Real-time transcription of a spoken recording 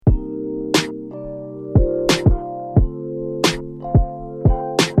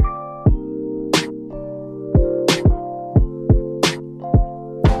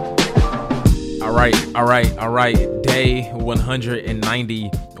All right. Day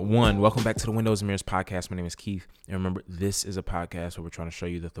 191. Welcome back to the Windows and Mirrors podcast. My name is Keith. And remember, this is a podcast where we're trying to show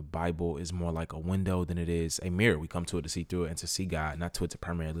you that the Bible is more like a window than it is a mirror. We come to it to see through it and to see God, not to it to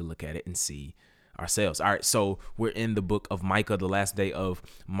primarily look at it and see ourselves. All right, so we're in the book of Micah, the last day of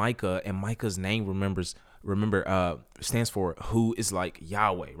Micah, and Micah's name stands for who is like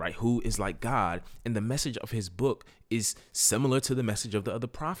Yahweh, right? Who is like God. And the message of his book is similar to the message of the other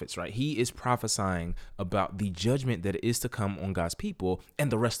prophets, right? He is prophesying about the judgment that is to come on God's people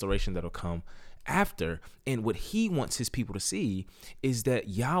and the restoration that'll come after. And what he wants his people to see is that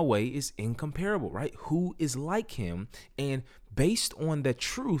Yahweh is incomparable, right? Who is like him? And based on the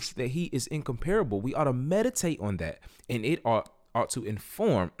truth that he is incomparable, we ought to meditate on that, and it ought to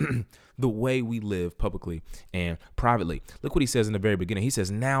inform the way we live publicly and privately. Look what he says in the very beginning. He says,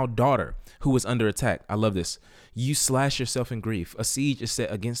 "Now, daughter, who is under attack." I love this. "You slash yourself in grief. A siege is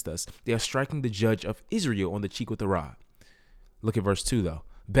set against us. They are striking the judge of Israel on the cheek with a rod." Look at verse 2, though.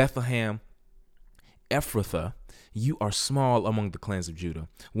 "Bethlehem Ephrathah, you are small among the clans of Judah.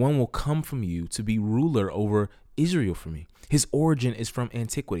 One will come from you to be ruler over Israel for me. His origin is from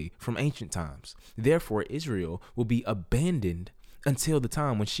antiquity, from ancient times. Therefore, Israel will be abandoned until the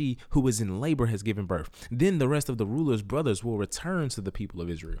time when she who is in labor has given birth. Then the rest of the ruler's brothers will return to the people of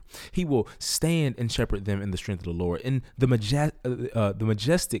Israel. He will stand and shepherd them in the strength of the Lord. In the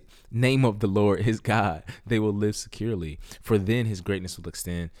majestic name of the Lord his God, they will live securely. For then his greatness will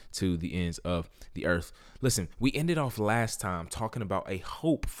extend to the ends of the earth." Listen, we ended off last time talking about a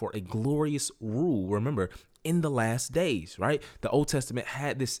hope for a glorious rule. Remember, in the last days, right? The Old Testament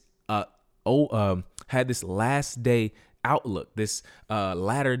had this last day outlook, this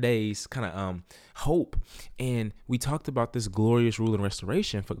latter days kind of hope. And we talked about this glorious rule and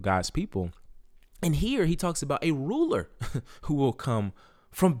restoration for God's people. And here he talks about a ruler who will come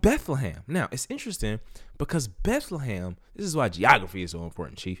from Bethlehem. Now, it's interesting because Bethlehem, this is why geography is so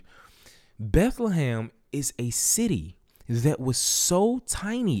important, Chief. Bethlehem is a city that was so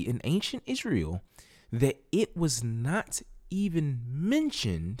tiny in ancient Israel that it was not even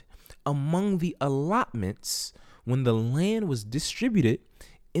mentioned among the allotments when the land was distributed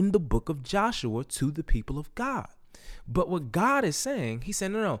in the book of Joshua to the people of God. But what God is saying, he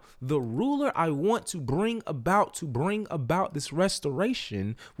said, no, the ruler I want to bring about this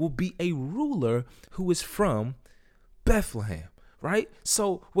restoration will be a ruler who is from Bethlehem. Right?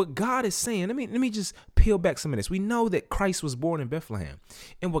 So what God is saying, let me just peel back some of this. We know that Christ was born in Bethlehem.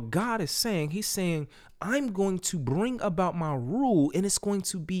 And what God is saying, he's saying, I'm going to bring about my rule, and it's going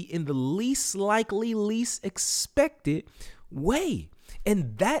to be in the least likely, least expected way.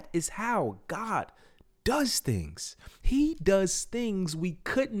 And that is how God does things. He does things we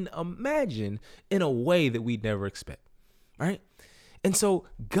couldn't imagine in a way that we'd never expect. Right? And so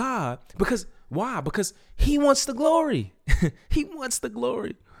God, why? Because he wants the glory. He wants the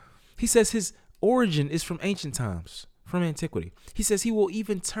glory. He says his origin is from ancient times, from antiquity. He says he will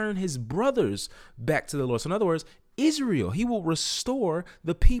even turn his brothers back to the Lord. So in other words, Israel, he will restore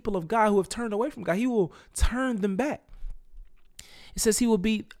the people of God who have turned away from God. He will turn them back. It says he will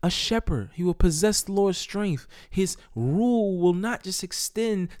be a shepherd. He will possess the Lord's strength. His rule will not just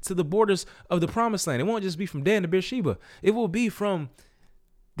extend to the borders of the promised land. It won't just be from Dan to Beersheba. It will be from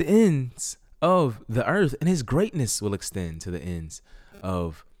the ends of the earth, and his greatness will extend to the ends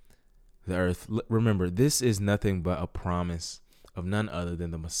of the earth. Remember, this is nothing but a promise of none other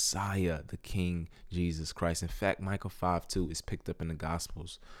than the Messiah, the King Jesus Christ. In fact, Micah 5:2 is picked up in the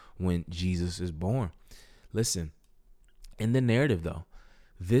Gospels when Jesus is born. Listen, in the narrative, though,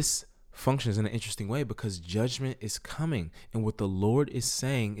 this functions in an interesting way because judgment is coming. And what the Lord is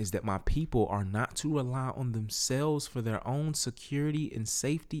saying is that my people are not to rely on themselves for their own security and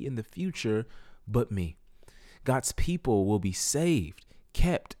safety in the future, but me. God's people will be saved,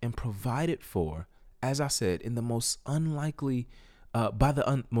 kept, and provided for, as I said, in the most unlikely,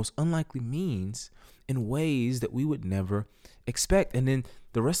 most unlikely means, in ways that we would never expect. And then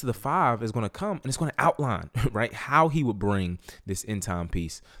the rest of the 5 is going to come, and it's going to outline, right, how he would bring this end time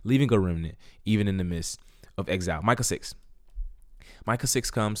peace, leaving a remnant, even in the midst of exile. Micah 6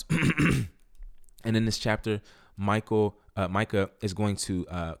 comes, and in this chapter, Micah is going to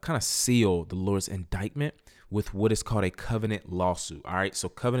kind of seal the Lord's indictment with what is called a covenant lawsuit. All right, so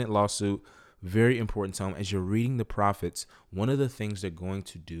covenant lawsuit, very important to him. As you're reading the prophets, one of the things they're going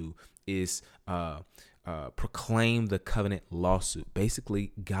to do is proclaim the covenant lawsuit.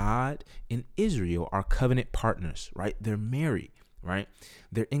 Basically, God and Israel are covenant partners, right? They're married, right?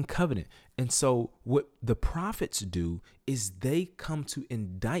 They're in covenant. And so what the prophets do is they come to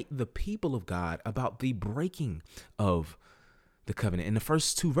indict the people of God about the breaking of the covenant. In the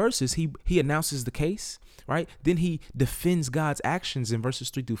first two verses, he announces the case, right? Then he defends God's actions in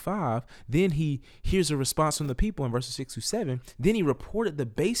verses 3-5. Then he hears a response from the people in verses 6-7. Then he reported the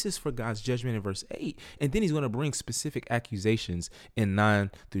basis for God's judgment in verse 8. And then he's going to bring specific accusations in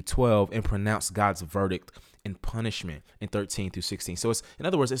 9-12 and pronounce God's verdict and punishment in 13-16. So it's, in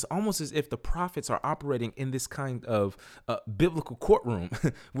other words, it's almost as if the prophets are operating in this kind of biblical courtroom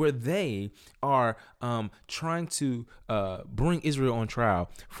where they are trying to bring Israel on trial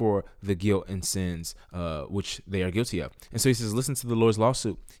for the guilt and sins which they are guilty of. And so he says, listen to the Lord's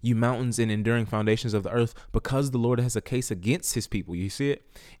lawsuit, you mountains and enduring foundations of the earth, because the Lord has a case against his people. You see it?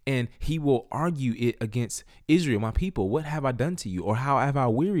 And he will argue it against Israel, my people. What have I done to you? Or how have I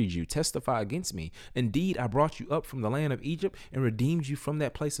wearied you? Testify against me. Indeed, I brought you up from the land of Egypt and redeemed you from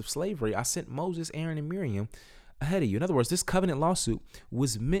that place of slavery. I sent Moses, Aaron, and Miriam ahead of you. In other words, this covenant lawsuit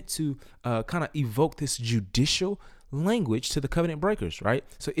was meant to kind of evoke this judicial language to the covenant breakers, right?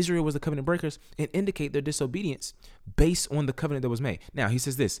 So Israel was the covenant breakers and indicate their disobedience based on the covenant that was made. Now he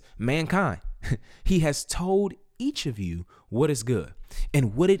says this, mankind, he has told each of you what is good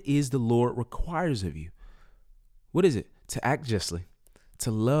and what it is the Lord requires of you. What is it? To act justly,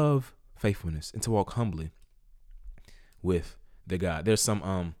 to love faithfulness, and to walk humbly with the God. There's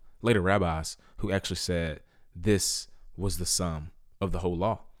some later rabbis who actually said this was the sum of the whole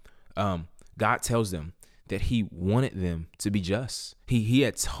law. God tells them that he wanted them to be just. He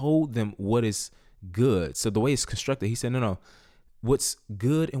had told them what is good. So the way it's constructed, he said, no, what's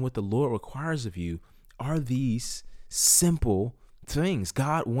good and what the Lord requires of you are these simple things.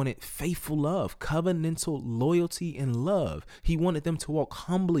 God wanted faithful love, covenantal loyalty and love. He wanted them to walk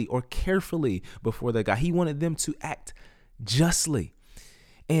humbly or carefully before their God. He wanted them to act justly.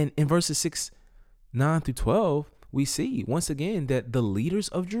 And in verses 9-12, we see once again that the leaders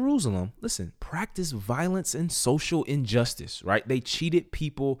of Jerusalem, listen, practice violence and social injustice, right? They cheated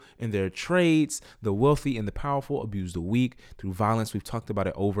people in their trades. The wealthy and the powerful abused the weak through violence. We've talked about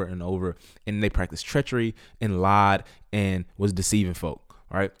it over and over. And they practiced treachery and lied and was deceiving folk,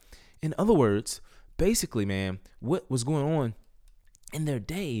 right? In other words, basically, man, what was going on in their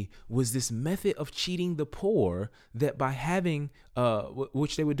day was this method of cheating the poor, that by having,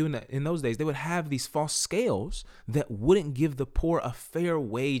 which they would do in those days, they would have these false scales that wouldn't give the poor a fair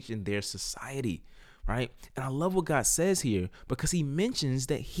wage in their society, right? And I love what God says here, because he mentions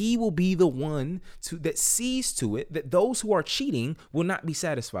that he will be the one that sees to it that those who are cheating will not be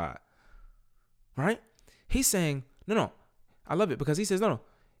satisfied, right? He's saying, no, I love it, because he says, no,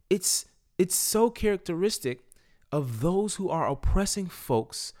 it's so characteristic of those who are oppressing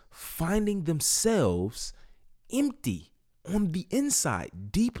folks finding themselves empty on the inside,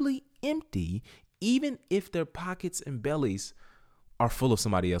 deeply empty, even if their pockets and bellies are full of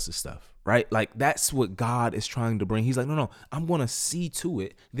somebody else's stuff, right? Like that's what God is trying to bring. He's like, no, I'm going to see to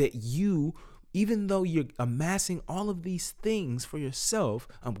it that you, even though you're amassing all of these things for yourself,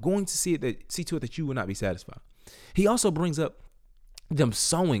 I'm going to see to it that you will not be satisfied. He also brings up them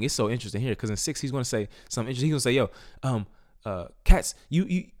sowing. It's so interesting here, because in 6 he's going to say something interesting. He's going to say, cats,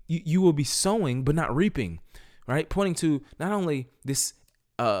 you will be sowing but not reaping, right? Pointing to not only this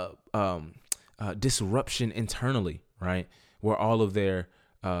disruption internally, right, where all of their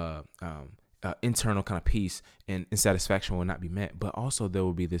internal kind of peace and satisfaction will not be met, but also there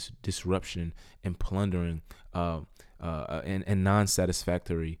will be this disruption and plundering and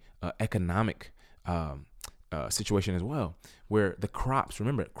non-satisfactory economic situation as well, where the crops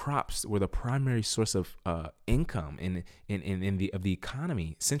were the primary source of income in the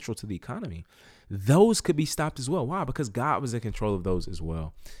economy, central to the economy. Those could be stopped as well. Why? Because God was in control of those as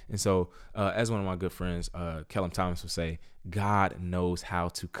well. And so, as one of my good friends, Kellum Thomas, would say, God knows how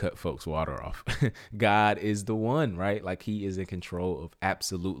to cut folks' water off. God is the one, right? Like he is in control of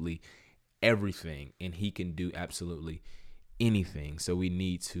absolutely everything, and he can do absolutely anything. So we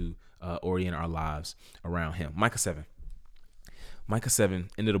need to orient our lives around him. Micah 7,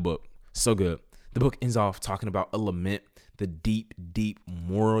 end of the book. So good. The book ends off talking about a lament, the deep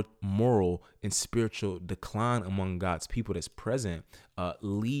moral and spiritual decline among God's people that's present,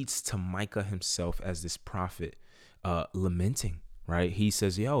 leads to Micah himself as this prophet lamenting, right? He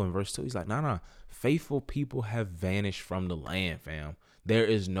says, in verse 2, he's like, nah, faithful people have vanished from the land, fam. There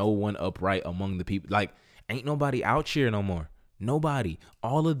is no one upright among the people. Like, ain't nobody out here no more. Nobody.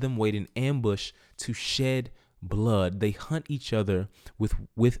 All of them wait in ambush to shed blood. They hunt each other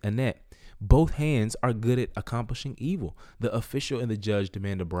with a net. Both hands are good at accomplishing evil. The official and the judge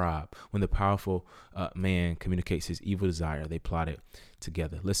demand a bribe. When the powerful man communicates his evil desire, they plot it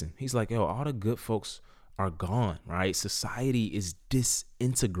together. Listen, he's like, all the good folks are gone, right? Society is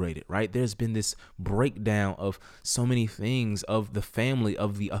disintegrated, right? There's been this breakdown of so many things, of the family,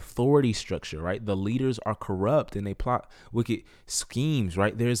 of the authority structure, right? The leaders are corrupt and they plot wicked schemes,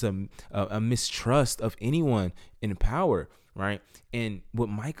 right? There's a mistrust of anyone in power, right? And what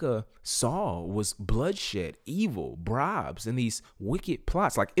Micah saw was bloodshed, evil, bribes, and these wicked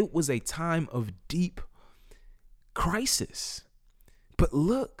plots. Like, it was a time of deep crisis. But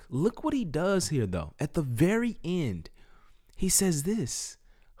look what he does here, though. At the very end, he says this: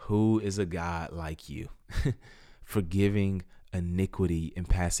 who is a God like you, forgiving iniquity and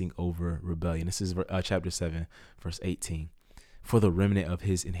passing over rebellion? This is chapter 7, verse 18. For the remnant of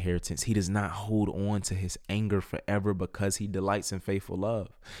his inheritance, he does not hold on to his anger forever, because he delights in faithful love.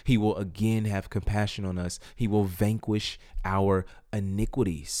 He will again have compassion on us. He will vanquish our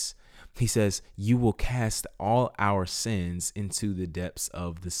iniquities. He says, you will cast all our sins into the depths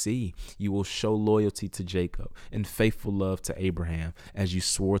of the sea. You will show loyalty to Jacob and faithful love to Abraham, as you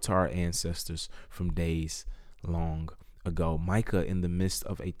swore to our ancestors from days long ago. Micah, in the midst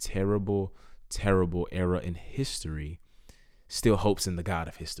of a terrible, terrible era in history, still hopes in the God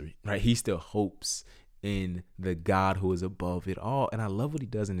of history, right? He still hopes in the God who is above it all. And I love what he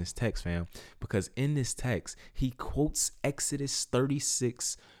does in this text, fam, because in this text, he quotes Exodus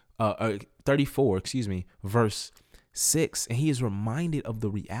 34, verse 6. And he is reminded of the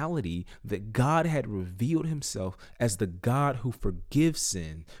reality that God had revealed himself as the God who forgives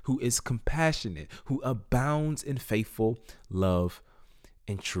sin, who is compassionate, who abounds in faithful love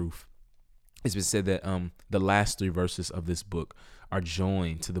and truth. It's been said that the last 3 verses of this book are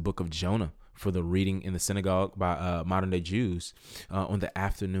joined to the book of Jonah for the reading in the synagogue by modern day Jews on the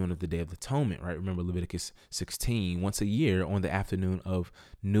afternoon of the Day of Atonement, right? Remember Leviticus 16, once a year on the afternoon of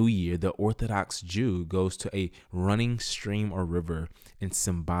New Year, the Orthodox Jew goes to a running stream or river and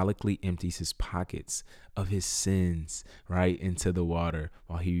symbolically empties his pockets of his sins, right, into the water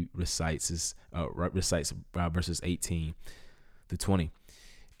while he recites verses 18 to 20.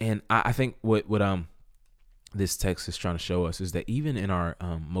 And I think what this text is trying to show us is that even in our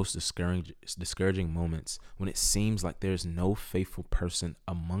most discouraging moments, when it seems like there's no faithful person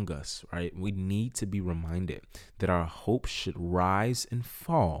among us, right, we need to be reminded that our hope should rise and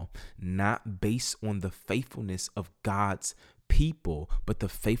fall, not based on the faithfulness of God's people, but the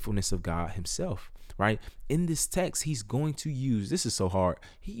faithfulness of God himself, right? In this text, he's going to use, this is so hard,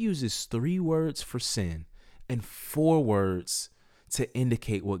 he uses 3 words for sin and 4 words to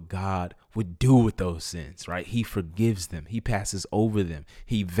indicate what God would do with those sins, right? He forgives them. He passes over them.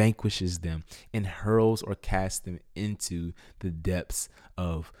 He vanquishes them and hurls or casts them into the depths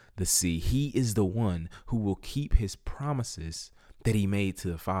of the sea. He is the one who will keep his promises that he made to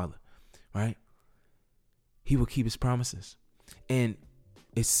the Father, right? He will keep his promises. And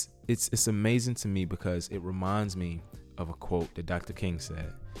it's amazing to me because it reminds me of a quote that Dr. King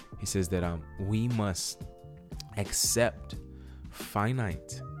said. He says that we must accept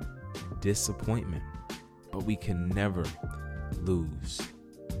finite disappointment, but we can never lose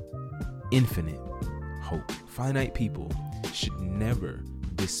infinite hope. Finite people should never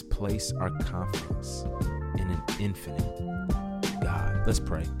displace our confidence in an infinite God. Let's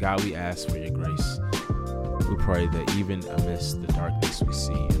pray. God, we ask for your grace. We pray that even amidst the darkness we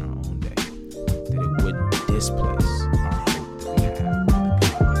see in our own day, that it wouldn't displace